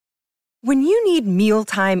When you need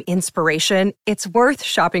mealtime inspiration, it's worth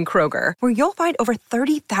shopping Kroger, where you'll find over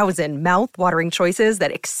 30,000 mouth-watering choices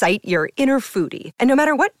that excite your inner foodie. And no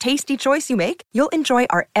matter what tasty choice you make, you'll enjoy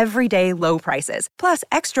our everyday low prices, plus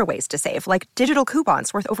extra ways to save, like digital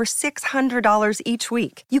coupons worth over $600 each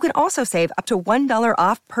week. You can also save up to $1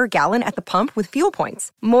 off per gallon at the pump with fuel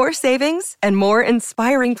points. More savings and more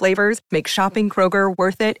inspiring flavors make shopping Kroger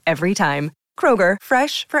worth it every time. Kroger,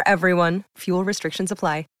 fresh for everyone. Fuel restrictions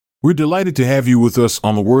apply. We're delighted to have you with us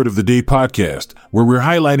on the Word of the Day podcast, where we're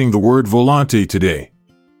highlighting the word volante today.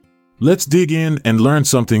 Let's dig in and learn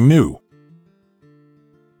something new.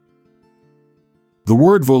 The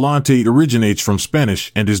word volante originates from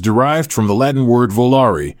Spanish and is derived from the Latin word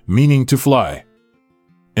volare, meaning to fly.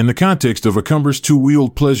 In the context of a cumbrous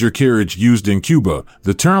two-wheeled pleasure carriage used in Cuba,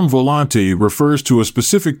 the term volante refers to a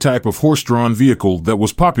specific type of horse-drawn vehicle that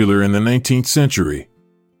was popular in the 19th century.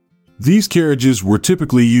 These carriages were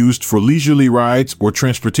typically used for leisurely rides or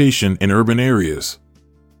transportation in urban areas.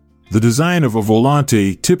 The design of a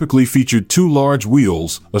volante typically featured two large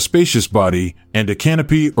wheels, a spacious body, and a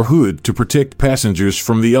canopy or hood to protect passengers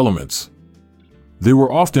from the elements. They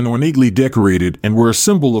were often ornately decorated and were a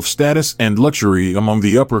symbol of status and luxury among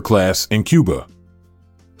the upper class in Cuba.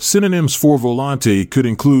 Synonyms for volante could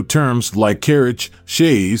include terms like carriage,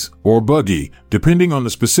 chaise, or buggy, depending on the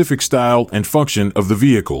specific style and function of the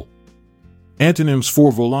vehicle. Antonyms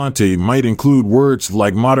for volante might include words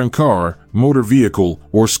like modern car, motor vehicle,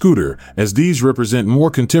 or scooter, as these represent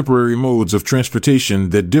more contemporary modes of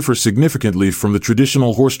transportation that differ significantly from the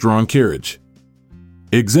traditional horse-drawn carriage.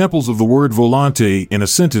 Examples of the word volante in a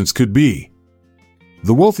sentence could be: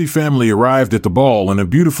 the wealthy family arrived at the ball in a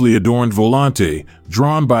beautifully adorned volante,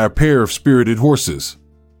 drawn by a pair of spirited horses.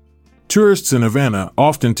 Tourists in Havana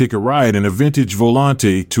often take a ride in a vintage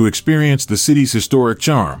volante to experience the city's historic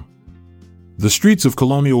charm. The streets of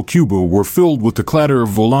colonial Cuba were filled with the clatter of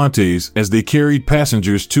volantes as they carried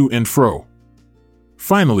passengers to and fro.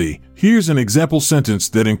 Finally, here's an example sentence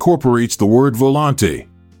that incorporates the word volante.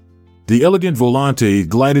 The elegant volante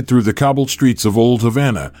glided through the cobbled streets of old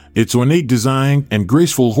Havana, its ornate design and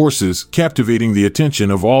graceful horses captivating the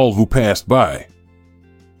attention of all who passed by.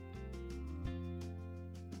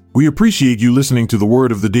 We appreciate you listening to the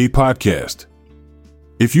Word of the Day podcast.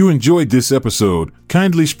 If you enjoyed this episode,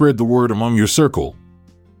 kindly spread the word among your circle.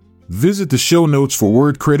 Visit the show notes for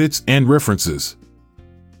word credits and references.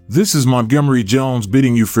 This is Montgomery Jones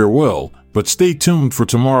bidding you farewell, but stay tuned for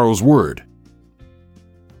tomorrow's word.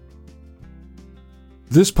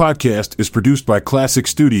 This podcast is produced by Classic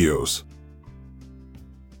Studios.